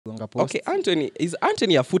Okay, is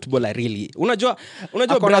Anthony a footballer really? Unajua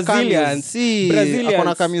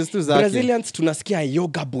Brazilians tunasikia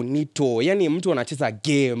yoga bonito. Yani mtu anacheza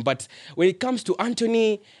game, but when it comes to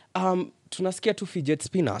Anthony tunasikia tu fidget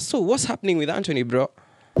spinner. So what's happening with Anthony, bro?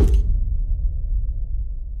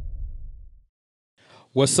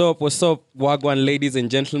 What's up, Wagwan ladies and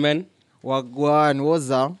gentlemen? Wagwan, what's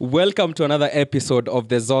up? Welcome to another episode of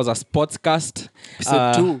the ZOZA Sportscast.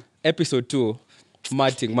 Episode 2.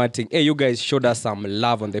 Martin. Hey, you guys showed us some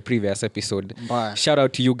love on the previous episode. Bye. Shout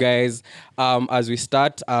out to you guys. As we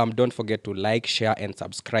start, don't forget to like, share, and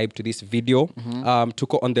subscribe to this video. To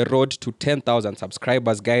go on the road to 10,000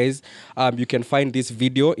 subscribers, guys. You can find this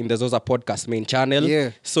video in the ZOZA Podcast main channel.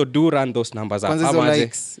 Yeah. So do run those numbers up.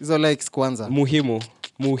 Hizo likes kwanza. Muhimu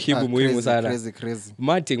sana. Crazy.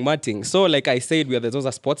 Martin. So like I said, we are the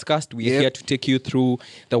ZOZA Sportscast. We are here to take you through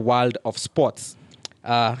the world of sports.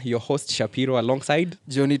 Your host Shapiro alongside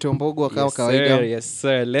Jonito Mbogwa kama kawaida. Yes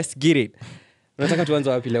sir, let's get it. Unataka tuanze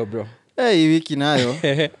wapi leo bro? Hii wiki nayo.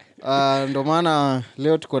 Ndo maana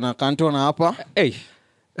leo tuko na Cantona hapa.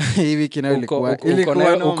 Hii wiki nayo ilikuwa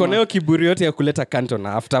uko nayo kiburi yote ya kuleta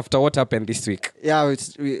Cantona after what happened this week. Yeah,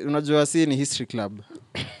 unajua si ni history club.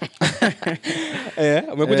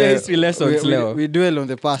 Umekuja history lessons leo. We dwell on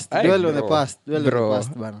the past. Dwell on the past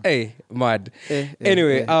bana. Mad.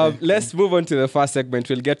 Anyway, let's move on to the first segment.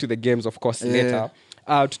 We'll get to the games of course later.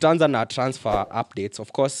 Tutaanza na transfer updates.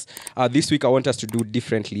 Of course, this week I want us to do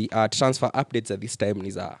differently. Transfer updates at this time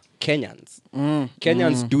is Kenyans.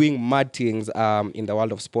 Kenyans doing mad things in the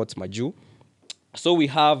world of sports, Maju. So we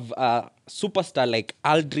have superstar like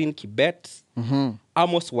Aldrin Kibet,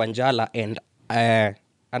 Amos Wanjala, and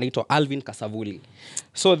anaitwa Alvin Kasavuli.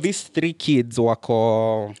 So these three kids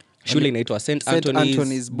wako shule inaitwa St.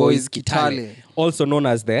 Anthony's Boys Kitale, also known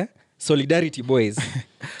as the Solidarity Boys.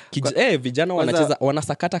 Vijana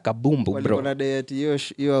wanasakata kabumbu, bro. Wana diet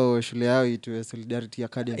hiyo shule yao itwe Solidarity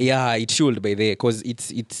Academy. Yeah, it should by there because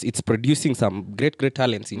it's producing some great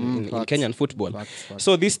talents in Kenyan football. Facts.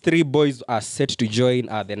 So these three boys are set to join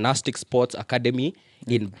the Nastic Sports Academy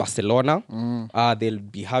in Barcelona. They'll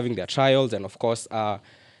be having their trials and of course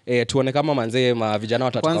tuone kama manzee vijana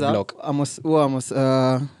watatoka block.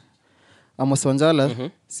 Amos Wanjala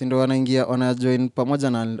sindo wana join pamoja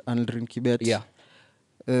na Aldrin Kibet. Yeah.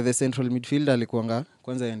 The central midfielder alikuanga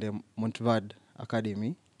kwanza ende Montverde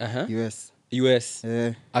Academy, US.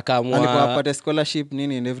 Akaamua alikuwa apate scholarship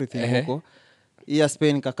nini and everything huko. Iya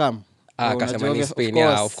Spain kakam. Kasema ni Spain,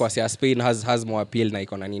 yeah, of course, yeah, Spain has more appeal na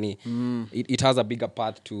iko na nini. It has a bigger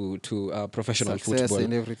path to professional success football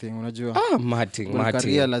and everything, unajua. Martin.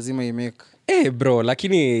 Career lazima imake. Bro,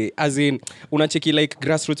 lakini as in unacheki like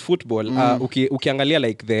grassroots football, ukiangalia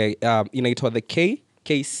like the inaitwa the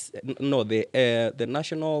the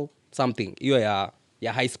national something hiyo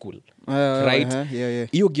ya high school, right?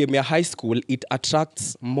 Hiyo game ya high school it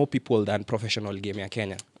attracts more people than professional game ya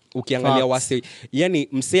Kenya. Ukiangalia wase, yani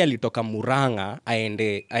msee alitoka Murang'a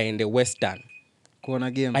aende Western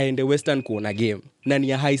kuona game na ni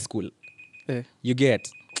ya high school. You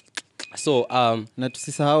get. So na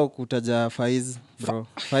tusisahau kutaja Faiz, bro.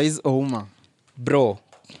 Faiz Ouma, bro.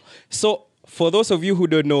 So for those of you who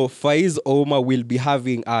don't know, Faiz Ouma will be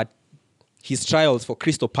having his trials for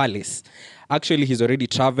Crystal Palace. Actually, he's already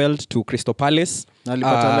traveled to Crystal Palace.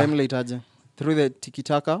 Alipata limelight aje through the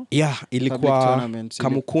Tikitaka. Yeah, ilikuwa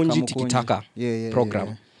Kamukunji Tikitaka program.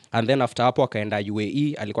 Yeah. And then after hapo akaenda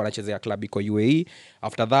UAE, alikuwa anachezea club iko UAE.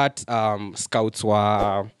 After that scouts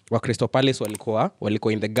wa Crystal Palace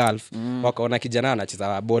walikuwa in the Gulf. Wakaona kijana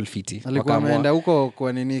anacheza ball fiti. Alikuwa ameenda huko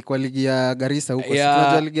kwa nini, kwa ligi ya Garissa huko.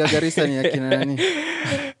 Tunajua ligi ya Garissa ni akina nani?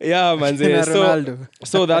 Yeah, manze.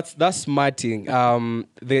 So that's smarting.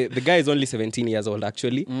 The guy is only 17 years old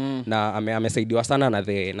actually. Na amesaidiwa sana na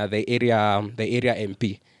the area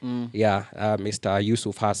MP. Yeah, Mr.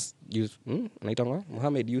 Yusuf has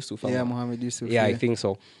Mohamed Yusuf. Yeah, Mohamed Yusuf. Yeah, I think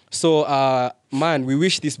so. So man, we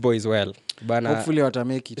wish this boys well. Bana, hopefully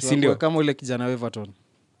watamake it. Kama ule kijana Everton,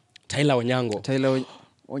 Tyler Onyango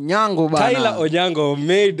bana. Tyler Onyango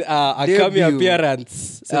made a cameo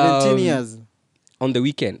appearance 17 years on the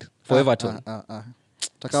weekend for Everton.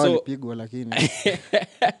 Takawa lipigwa lakini.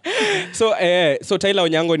 So Tyler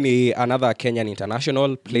Onyango ni another Kenyan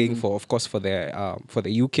international playing for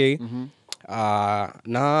the UK.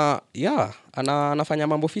 Na yeah, anafanya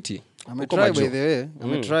mambo fiti. Ametry by the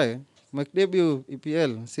way. Make debut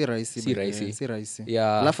EPL si rahisi.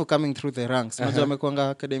 Yeah. Alafu coming through the ranks. Unajua amekuanga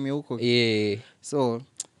academy huko. Yeah. So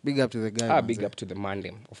big up to the guy. Big up to the man,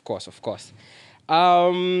 of course.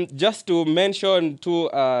 Just to mention two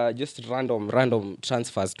just random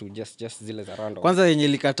transfers to just zile za random. Kwanza yenye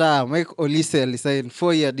likataa Mike Olise alisign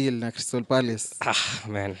 4-year deal na Crystal Palace.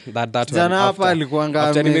 Man, that jana hapa alikuanga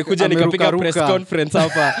after nimekuja nikapiga press conference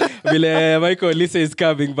hapa vile Mike Olise is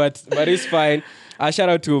coming but it's fine. A shout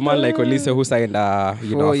out to man like Olise who signed a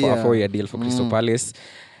 4-year deal for Crystal Palace.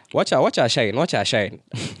 Watch a shine.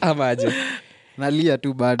 Amaje. Nalia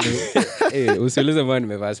tu bado. Usiulize man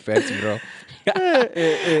nimevaa specs bro.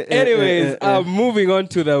 Anyways, moving on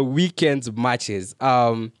to the weekend's matches.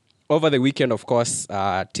 Over the weekend of course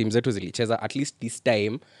teams zetu zilicheza at least this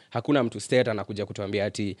time hakuna mtu state anakuja kutuambia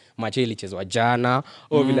ati match ilichezwa jana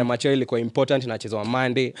au vile match ilikuwa important inachezwa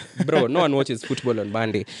Monday. Bro, no one watches football on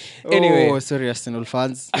Monday. Anyway, sorry Arsenal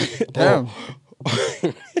fans. Damn.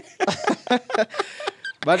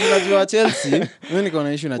 But unajua Chelsea, mimi niko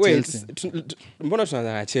na issue na Chelsea. Mbona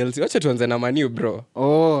tunaanza na Chelsea? Acha tuanze na Man U bro.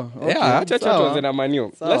 Okay. Yeah, acha tuanze na Man U.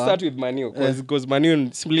 Let's start with Man U because Man U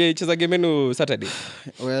simply cheza game yenu Saturday.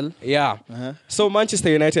 Well, yeah. So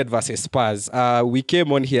Manchester United versus Spurs. We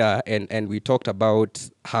came on here and we talked about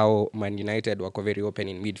how Man United were very open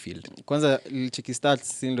in midfield. Kwanza cheki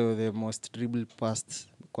stats sindo the most dribble past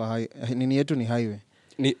kwa nini yetu ni highway.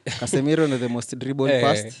 Casemiro no the most dribble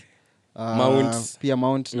past. Mount pia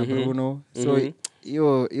Mount na Bruno. So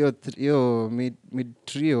yo mid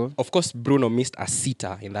trio. Of course Bruno missed a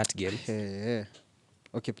sitter in that game.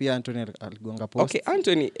 Okay, pia Anthony aligonga post. Okay,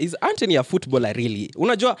 is Anthony a footballer really?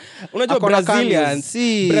 Unajua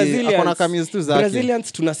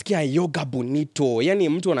Brazilians tunasikia yoga bonito. Yani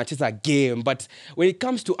mtu anacheza game but when it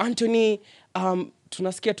comes to Anthony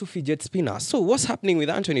tunasikia tu fidget spinner. So what's happening with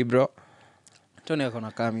Anthony bro? Anthony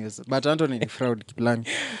akona cameos but Anthony ni fraud kiplani.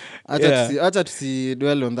 Acha tusi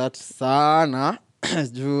dwell on that sana.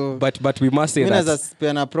 but we must say that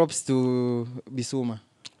spena props to Bissouma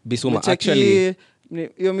actually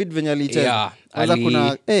hiyo mid venye alicheza. Kwanza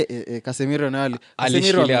kuna Casemiro na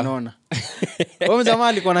Casemiro anaona. Wao jamaa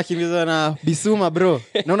alikuwa anakimbiza na Bissouma bro.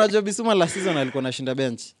 Na unajua Bissouma last season alikuwa anashinda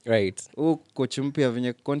bench. Right. Coach mpya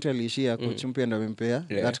venye Conte aliishia coach mpya ndio amempea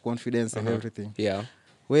that confidence and everything. Yeah.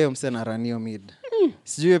 Wewe msena ranio mid.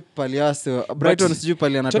 Sijui paliaso Brighton sijui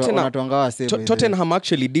pali anatoanga wase. Tottenham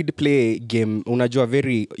actually did play game unajua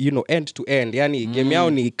very end to end. Yani game yao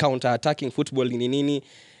ni counter attacking football nini.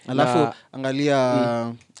 Alafu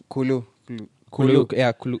angalia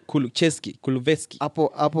Kulusevski.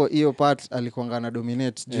 Hapo hiyo part alikuwa ana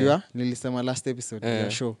dominate jua nilisema last episode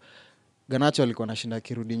ya show. Garnacho alikuwa anashinda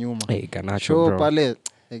kirudi nyuma. Garnacho show bro. Pale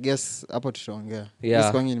I guess hapo tutaongea.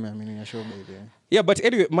 Yes kwangi nimeamini ya show by the way. Yeah, but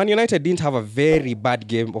anyway, Man United didn't have a very bad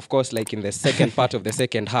game. Of course, like in the second part of the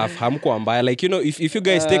second half, hamkuwa mbaya. Like, if you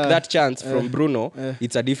guys take that chance from Bruno,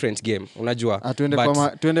 it's a different game. Unajua.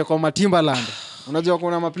 Tuende kwa Timberland. Unajua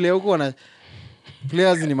kuna maplayer huko na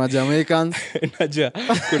players ni Jamaicans. Unajua.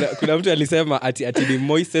 Kuna mtu alisema ati ni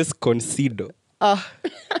Moises Consido.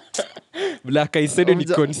 Black I said ni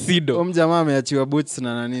Consido. Jamaa ameachiwa boots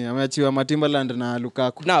na nani? Ameachiwa Timberland na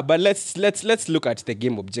Lukaku. Nah, but let's look at the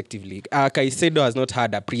game objectively. Caicedo has not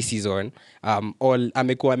had a pre-season.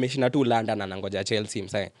 Amekuwa ameshinda tu London na nangoja Chelsea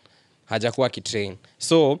msai. Hajakuwa kitrain.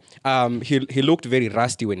 So, he looked very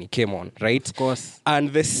rusty when he came on, right? Of course.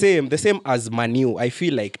 And the same as Manu, I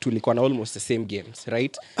feel like tulikuwa na almost the same games,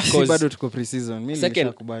 right? Because bado tuko pre-season. Mimi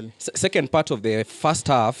nimeshakubali. Second part of the first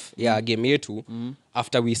half ya game yetu,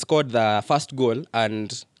 after we scored the first goal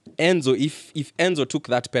and Enzo, if Enzo took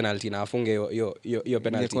that penalty na afunge yo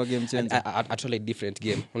penalty, a totally different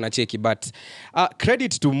game. Unacheki, but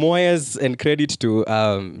credit to Moyes and credit to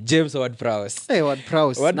James Ward-Prowse. Hey,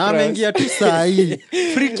 Ward-Prowse. Na ameingia tu saa hii.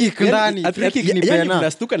 Free kick ndani. Free kick ni pena.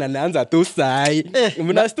 Mnastuka na naanza tu saa hii.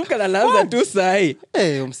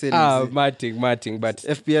 Umseni. Marting, but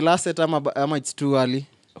FPL asset ama it's too early.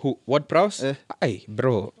 Who? Ward-Prowse? Ay,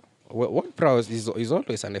 bro. Ward-Prowse is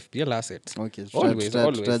always an FPL asset. Okay, always.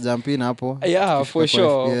 Jump in hapo. Yeah, for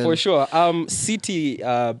sure. City,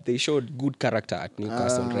 they showed good character at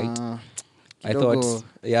Newcastle, right? I thought,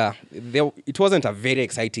 it wasn't a very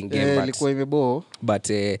exciting game, but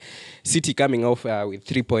City coming off with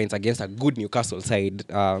 3 points against a good Newcastle side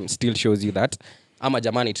still shows you that. Ama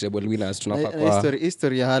jamani treble winners tunafaa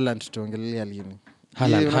history ya Haaland tuongelea lini.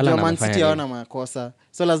 Haaland Man City hawana makosa.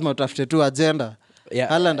 So lazima utafute tu agenda. Yeah.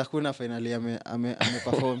 Haaland hakuna finally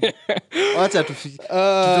ameperform. Acha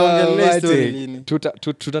tuongelee story lini.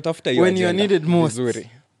 Tutatafuta hiyo when you needed most. Vizuri.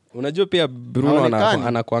 Unajua pia Bruno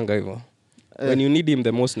anakuanga hivyo. When you need him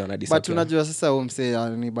the most na disappear. But unajua sasa umse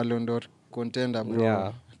ni Ballon d'Or contender bro.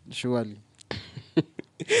 Yeah. Surely.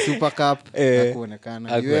 Super Cup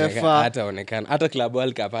hakuonekana. UEFA hataonekana. Hata Club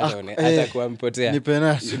World Cup hatakuwa mpotea.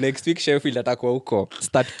 Next week Sheffield atakuwa huko.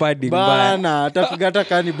 Start padding bana. Atapiga hata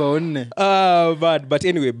kani bao 4. But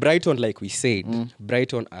anyway, Brighton like we said,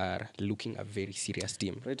 Brighton are looking a very serious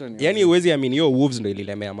team. Yani uwezi amini yo Wolves ndio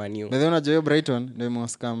ililemea Man U. Bado unajua Brighton ndio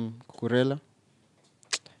imewascam Kurela.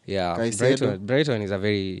 Yeah, Brighton is a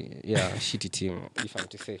very shitty team, if I'm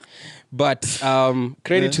to say. But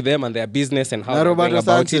credit to them and their business and how they're going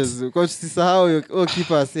about it. Coach sisahau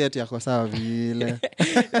keeper set yako sawa vile.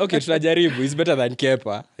 Okay, tunajaribu. It's better than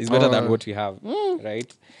Kepa. It's better than what we have,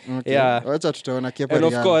 right? Okay. Yeah. Wacha tutaona Kepa. And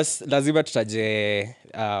of course, lazima tutaje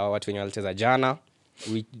watu wenye walicheza jana,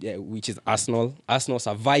 which is Arsenal. Arsenal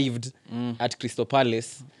survived at Crystal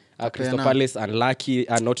Palace. Crystal Palace unlucky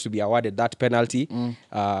not to be awarded that penalty.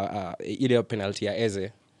 Ile penalty ya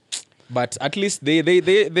Eze. But at least they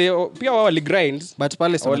pia wali grind. But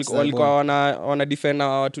Palace walikuwa wana defend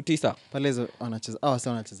watu 9. Palace wanacheza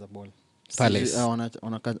wanacheza ball. Palace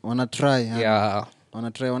wana try. Yeah.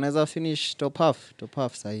 Wana try, wanaweza finish top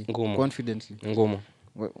half sahi confidently. Ngumu.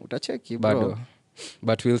 Utacheki bro.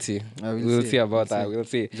 But we'll see. We'll see about that. We'll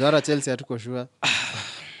see. Jara Chelsea hatuko sure.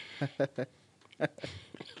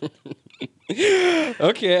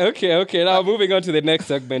 Okay. Now moving on to the next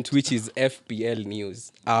segment, which is FPL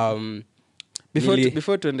news.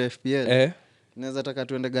 Before tuende FPL, naweza taka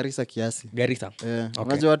tuende Garissa kiasi. Garissa. Okay.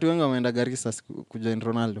 Unajua watu wengi wameenda Garissa kujoin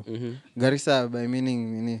Ronaldo. Garissa by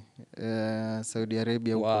meaning Saudi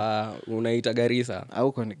Arabia huko. Unaita Garissa?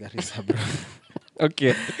 Huko ni Garissa bro.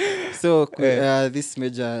 Okay. So this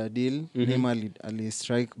major deal Neymar ali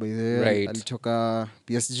strike by the way, alitoka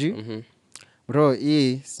PSG. Bro,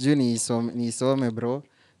 hii sijui ni isome bro.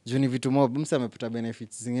 Juu ni vitu mob, msa amepata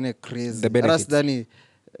benefits zingine crazy. Aras dani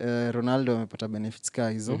Ronaldo amepata benefits ka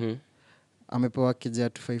hizo. Amepewa keja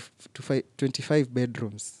 25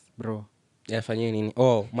 bedrooms, bro. Fanyeni nini?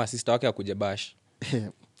 Ma sister wake akuje bash.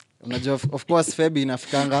 Unajua of course Febi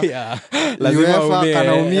inafikanga.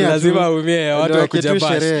 Lazima umie watu wakuje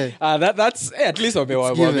bash. That's at least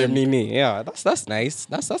wamewa nini. Yeah, that's nice.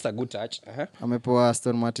 That's a good touch. Amepewa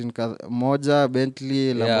Aston Martin moja,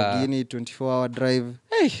 Bentley, Lamborghini 24-hour drive.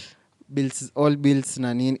 All bills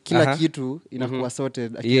na nini. Kila kitu inakuwa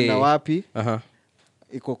sorted. Akienda wapi?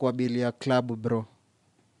 Iko kwa bili ya club bro.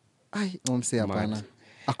 Umse hapana.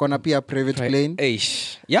 Akona pia private plane.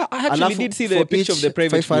 Yeah, I actually did see the picture of the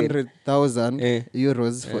private plane. 500,000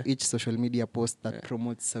 euros for each social media post that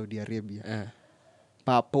promotes Saudi Arabia.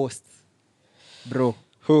 Per post. Bro.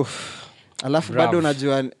 Alafu bado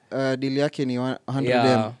unajua deal yake ni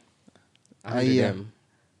 100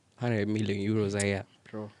 million euros a year.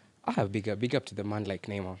 Bro. Big up to the man like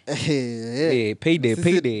Neymar. Payday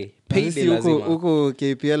lazima. Huko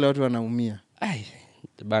KPL watu wanaumia.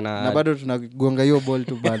 Bana, na bado tunagonga hiyo ball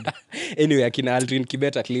tu bado. Anyway, akina Aldrin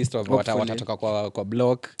Kibet at least watatoka kwa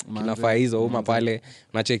block, kinafaa hizo pale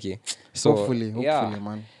unacheki. So hopefully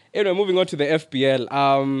man. Anyway, moving on to the FPL.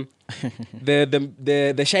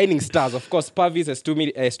 The shining stars, of course, Pavis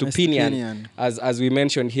Estupinian, as we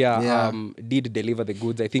mentioned here, did deliver the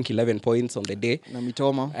goods. I think 11 points on the day. Na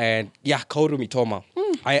Mitoma. And Kaoru Mitoma.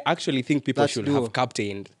 I actually think people should have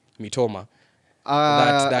captained Mitoma.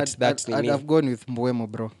 I'd have gone with Mbeumo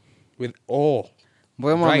bro.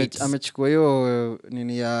 Mbeumo amechukua hiyo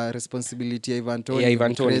nini ya responsibility ya Ivan Toney.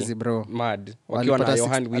 Crazy bro. Mad. Wakiwa na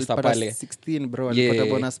Johan Wissa pale 16 bro, alipata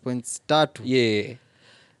bonus points 3.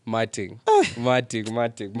 Martin.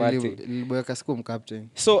 Niliboeka siku captain.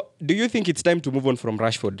 So, do you think it's time to move on from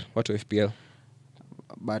Rashford? What to FPL?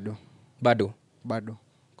 Bado.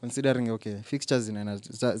 Considering fixtures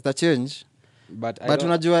zita change. But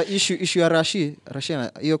unajua issue ya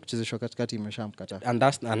Russia hiyo kuchezeshwa katikati imeshamkata.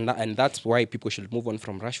 And that's why people should move on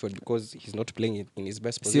from Rashford, because he's not playing in his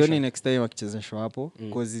best position. Sioni next time akichezeshwa hapo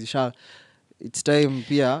because it's time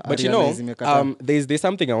pia. But you know, there's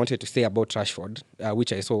something I wanted to say about Rashford,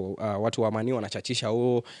 which I saw watu wa Mani wanachachisha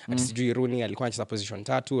ati sijui Rooney alikuwa anacheza position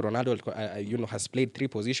 3, Ronaldo has played 3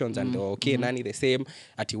 positions and nani the same.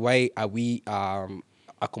 Ati why are we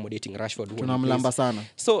accommodating Rashford? Tunamlamba sana.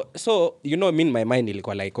 So you know, in my mind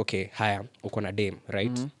ilikuwa like, okay, haya uko na Dame,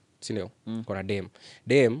 right? Sindio? Uko na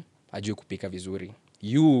Dame ajui kupika vizuri.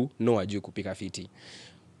 You know ajui kupika fiti.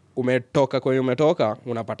 Umetoka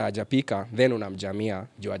unapata hajapika, then unamjamia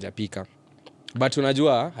juu hajapika. But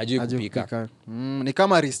unajua hajui kupika. Ni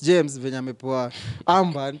kama Reece James venye amepewa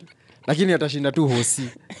armband lakini atashinda tu hosi,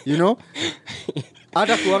 you know?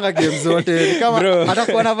 Hata kuanga game zote ni kama hata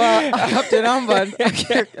kuwa na captain armband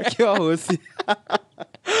akiwa hosi.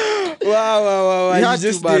 Wow. We You had to,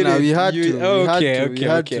 just bana, did it. we had to, we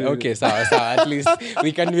had to. Okay. So at least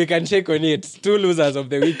we can check on it. 2 losers of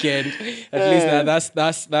the weekend. At least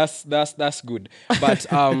that's good. But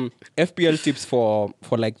FPL tips for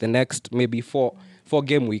like the next maybe 4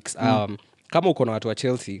 game weeks. Kama uko na watu wa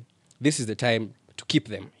Chelsea, this is the time to keep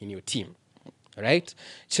them in your team. Right?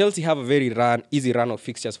 Chelsea have a very easy run of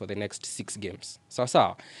fixtures for the next 6 games. So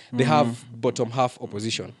they have bottom half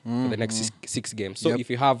opposition for the next 6 games. So if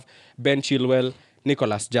you have Ben Chilwell,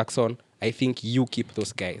 Nicholas Jackson, I think you keep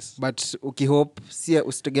those guys. But ukihope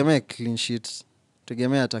usitegemee clean sheet,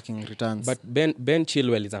 tegemea attacking returns. But Ben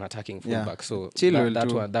Chilwell is an attacking fullback, so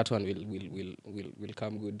that one will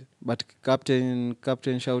come good. But captain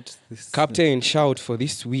shout for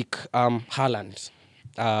this week, Haaland.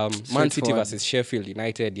 Man City versus Sheffield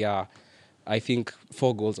United, yeah. I think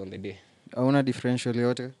 4 goals on the day. Hauna differential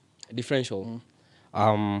yote? Differential.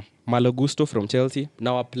 Malo Gusto from Chelsea.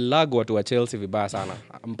 Now a plug watu wa Chelsea vibaya sana.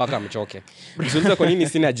 Mpaka mchoke. Usiuliza kwa nini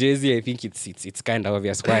sina jersey, I think it's kind of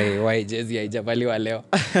obvious why jersey haijavaliwa leo.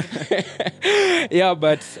 Yeah,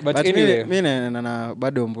 but anyway. Mimi na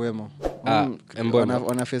bado Mbwemo.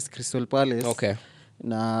 Wana face Crystal Palace. Okay.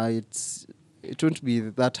 Na it won't be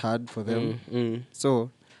that hard for them. So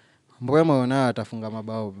Mbwemo na atafunga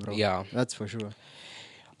mabao, bro. Yeah. That's for sure.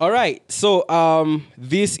 All right, so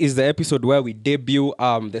this is the episode where we debut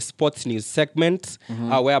the sports news segment,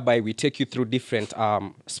 whereby we take you through different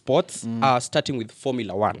sports, starting with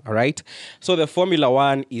Formula 1, all right? So the Formula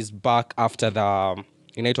 1 is back after the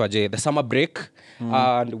summer break,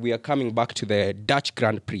 and we are coming back to the Dutch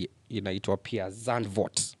Grand Prix, inaitwa pia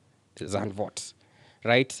Zandvoort,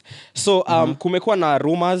 right? So kumekuwa na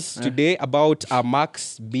rumors today about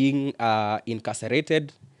Max being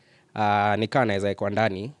incarcerated. Nikaa naweza iko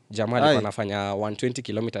ndani. Jamaa alikuwa anafanya 120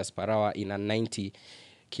 kilometers per hour in a 90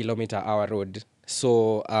 kilometer hour road.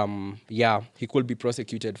 So yeah, he could be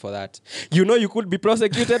prosecuted for that. You could be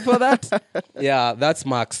prosecuted for that? Yeah, that's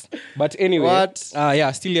Max. But anyway, what?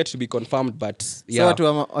 Yeah, still yet to be confirmed, but yeah.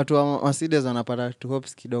 So watu wa Mercedes wanapata tu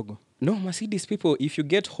hopes kidogo. No, Mercedes people, if you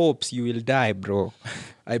get hopes, you will die, bro.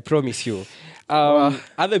 I promise you.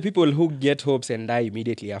 Other people who get hopes and die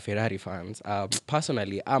immediately are Ferrari fans.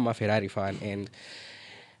 Personally, I'm a Ferrari fan, and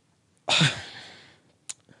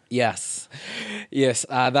yes,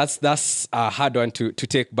 that's a hard one to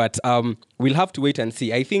take. But we'll have to wait and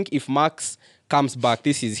see. I think if Max comes back,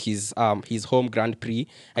 this is his home Grand Prix.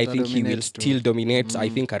 I think he will still dominate. I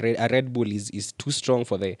think a Red Bull is too strong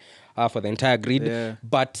for the entire grid. Yeah.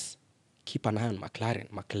 But keep an eye on McLaren.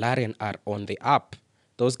 McLaren are on the up.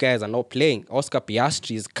 Those guys are not playing. Oscar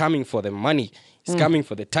Piastri is coming for the money. He's coming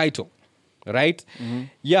for the title, right?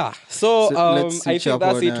 Yeah. So I think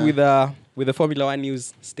that's it with the Formula 1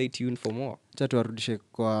 news. Stay tuned for more. Warudishe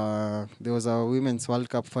kwa there was a Women's World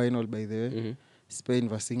Cup final, by the way. Spain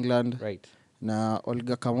versus England. Right. Na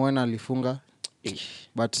Olga Carmona alifunga.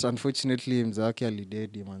 But unfortunately mzee wake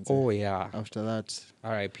alidedi manze. Oh yeah. After that.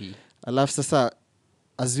 RIP. Alafu sasa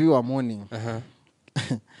as we were mourning.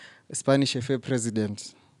 Spanish FA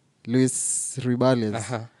president Luis Rubiales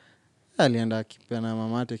alienda akipeana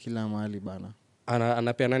mamate kila mahali bana.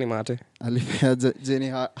 Anapea nani mate? Alipea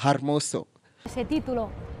Jenny Hermoso ese título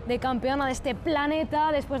de campeona de este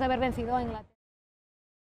planeta después de haber vencido a Inglaterra.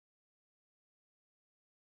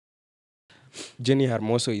 Jenny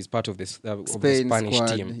Hermoso is part of this of the Spanish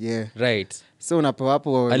squad, team. Yeah. Right. So unapewa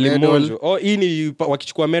hapo medal. Oh, ini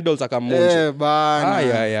wakichukua medals akamonjo. Bana.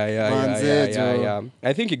 Yeah.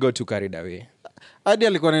 I think he got too carried away. Hadi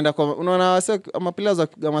alikuwa anaenda kwa unaona mapila za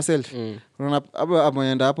myself. Unaona hapo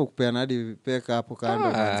ameenda hapo kupeana hadi peka hapo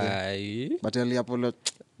kando manze. But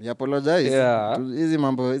apologize. Yeah. Hizi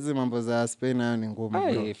mambo za Spain nayo ni ngumu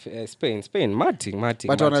bro. Spain Martin.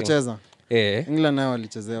 But wanacheza. England nao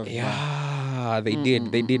walichezea. Yeah, they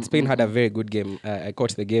did. Spain had a very good game. I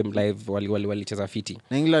caught the game live walicheza fiti.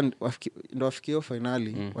 Na England ndo wafikio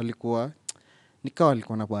finali walikuwa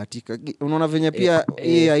walikuwa na bahatika. Unaona venye pia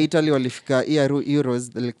ya Italy walifika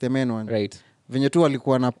Euros like the main one. Right. Venye tu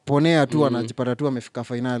walikuwa naponea tu wanajipata tu wamefika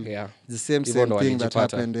finali. Yeah. The same thing that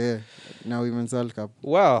happened now Women's World Cup.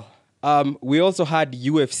 Well, we also had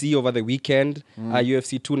UFC over the weekend.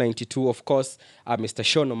 UFC 292, of course. Mr.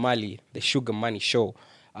 Sean O'Malley, the Sugar Money Show,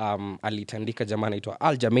 alitandika jamaa anaitwa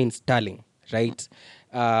Aljamain Sterling, right?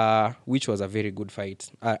 Which was a very good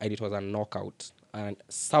fight. And it was a knockout. And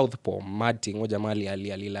Southpaw Martin jamaa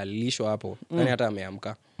alilalishwa hapo. Nani hata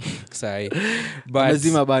ameamka. Sai. But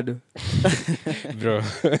lazima bado. Bro.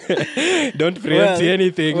 Don't preempt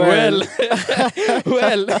anything. Well.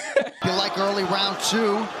 You like early round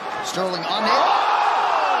 2. Sterling on it.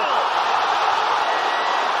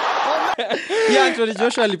 Yeah, Anthony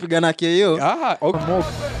Joshua alipigana KO. Okay.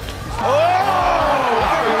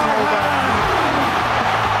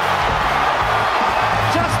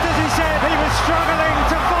 Just as he said, he was struggling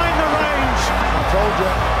to find the range. I told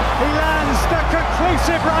you. He lands the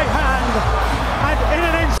conclusive right hand. And in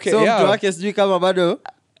an instant... Okay, so mtu wake sijui kama bado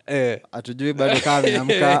atujui bado kama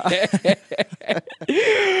ameamka.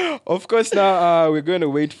 Of course, now we're going to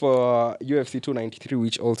wait for UFC 293,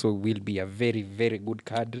 which also will be a very, very good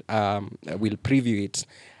card. We'll preview it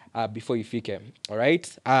before ifike. All right.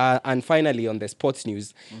 And finally, on the sports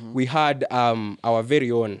news, we had our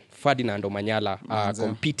very own Ferdinand Omanyala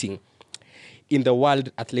competing in the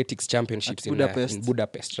World Athletics Championships in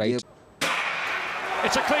Budapest, right? Yep.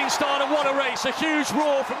 It's a clean start and what a race. A huge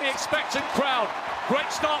roar from the expectant crowd.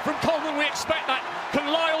 Great start from Coleman, we expect that.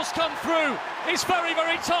 Can Lyles come through? It's very,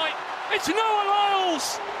 very tight. It's Noah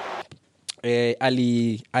Lyles!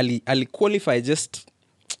 Ali qualify just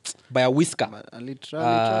by a whisker.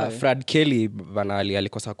 Fred Kelly bana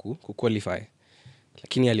alikosa kuqualify.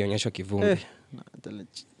 Lakini alionyeshwa kivumbi.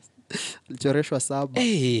 Alichoreshwa saba.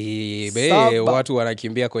 Watu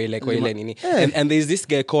wanakimbia kwa ile nini. And there's this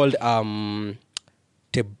guy called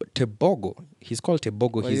Tebogo. He's called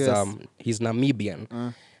Tebogo. He's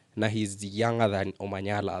Namibian. Na he's younger than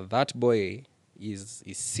Omanyala. That boy is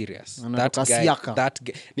serious. That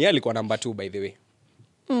guy ni alikuwa number 2 by the way.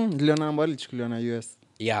 Ndio namba alichukuliwa na US.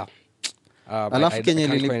 Yeah. Alafu Kenya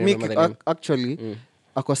actually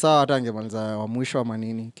ako sawa hata angemaliza wa mwisho wa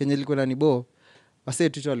manini. Kenya ilikuwa ni bo. Wase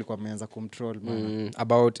Twitter alikuwa ameanza kumtroll man.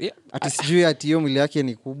 About ati sijui ati hiyo mwili yake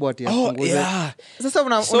ni kubwa ati apunguze. Sasa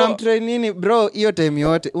unamtrain nini bro? Hiyo time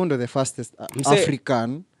yote ndo the fastest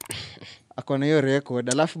African. Akona hiyo record.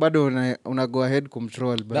 Alafu bado una go ahead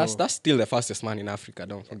kumtroll bro. That's still the fastest man in Africa,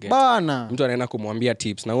 don't forget. Bana. Mtu anaenda kumwambia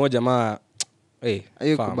tips na huyo jamaa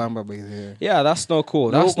ayo kubamba by the way. Yeah, that's not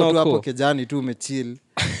cool. That's not cool. Hapo kijani tu umechill.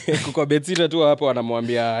 Kuko betsita tu hapo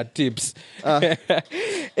anamwambia tips.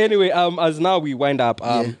 Anyway, as now we wind up,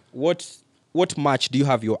 what match do you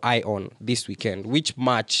have your eye on this weekend? Which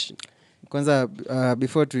match? Kwanza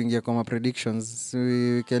before tuingie kwa predictions,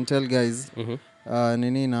 we can tell guys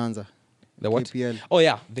nini inaanza? The what? KPL. Oh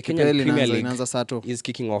yeah, the Kenyan Premier League inaanza Sato. Is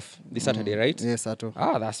kicking off this Saturday, right? Yes, Sato.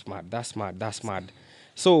 That's mad.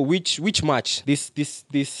 So which match this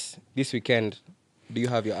weekend do you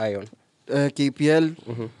have your eye on? KPL,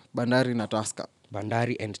 Bandari na Tusker.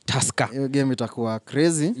 Bandari and Tusker. Hiyo game itakuwa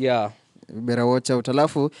crazy. Yeah. Better watch out.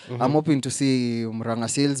 Alafu I'm hoping to see Murang'a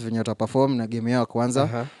Seals venye wataperform na game yao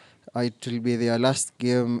kwanza. It will be their last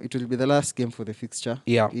game. It will be the last game for the fixture.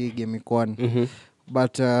 Yeah. Hii game iko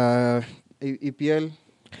But EPL,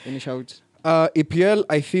 any shout? EPL,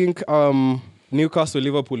 I think Newcastle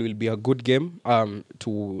Liverpool will be a good game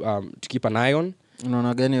to keep an eye on.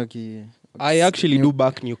 Unaona gani I actually do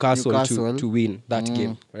back Newcastle. To win that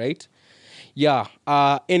game, right? Yeah.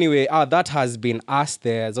 Anyway, that has been us,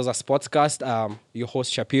 the ZOZA Sportscast. Your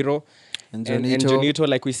host Shapiro and Jonito.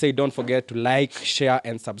 Like we say, don't forget to like, share,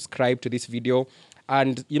 and subscribe to this video.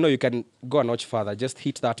 And you can go a notch further. Just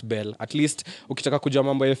hit that bell. At least ukitaka kujua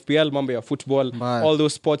mambo ya FPL, mambo ya football, all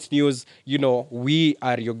those sports news, we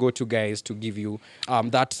are your go-to guys to give you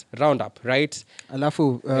that roundup, right?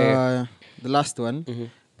 Alafu the last one,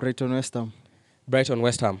 Brighton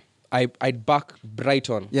West Ham. I'd back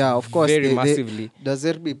Brighton. Yeah, of course. Very massively. Does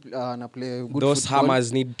there be play good those football?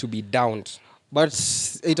 hammers need to be downed. But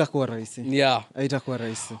itakuwa rahisi. Yeah. Itakuwa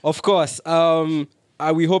rahisi. Of course.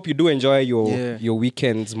 We hope you do enjoy your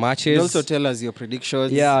weekend's matches. You also tell us your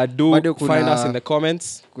predictions. Yeah, do find us in the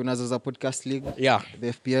comments. Kuna ZOZA Podcast League. Yeah.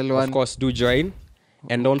 The FPL one. Of course, do join.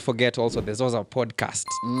 And don't forget also the ZOZA Podcast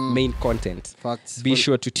main content. Facts. Be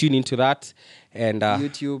sure to tune into that. And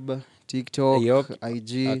YouTube, TikTok,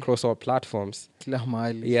 IG. Across all platforms. Kila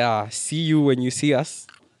mahali. Yeah. See you when you see us.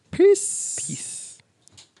 Peace.